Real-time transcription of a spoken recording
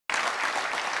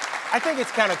I think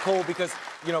it's kind of cool because,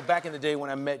 you know, back in the day when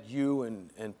I met you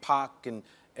and Pac and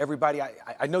everybody,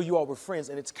 I know you all were friends,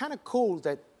 and it's kind of cool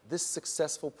that this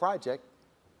successful project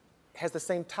has the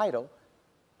same title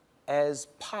as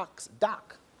Pac's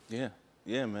doc. Yeah,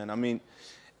 yeah, man. I mean,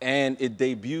 and it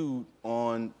debuted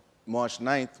on March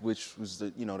 9th, which was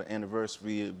the, you know, the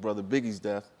anniversary of Brother Biggie's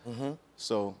death.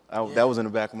 So that was in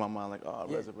the back of my mind, like, oh,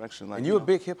 resurrection. Like, And you're a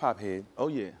big hip hop head. Oh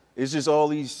yeah, it's just all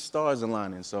these stars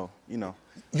aligning. So you know,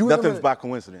 You nothing's by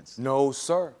coincidence. No,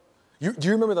 sir. Do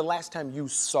you remember the last time you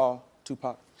saw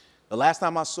Tupac? The last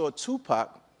time I saw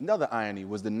Tupac, another irony,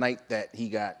 was the night that he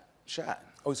got shot.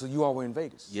 Oh, so you all were in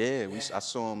Vegas? Yeah, I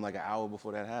saw him like an hour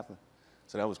before that happened.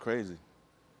 So that was crazy.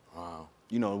 Wow.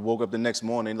 You know, woke up the next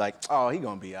morning like, oh, he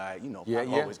gonna be all right. You know,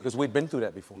 Yeah, because we'd been through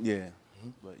that before. Yeah,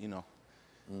 but you know,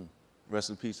 rest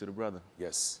in peace to the brother.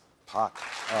 Yes, Pac.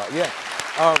 Yeah.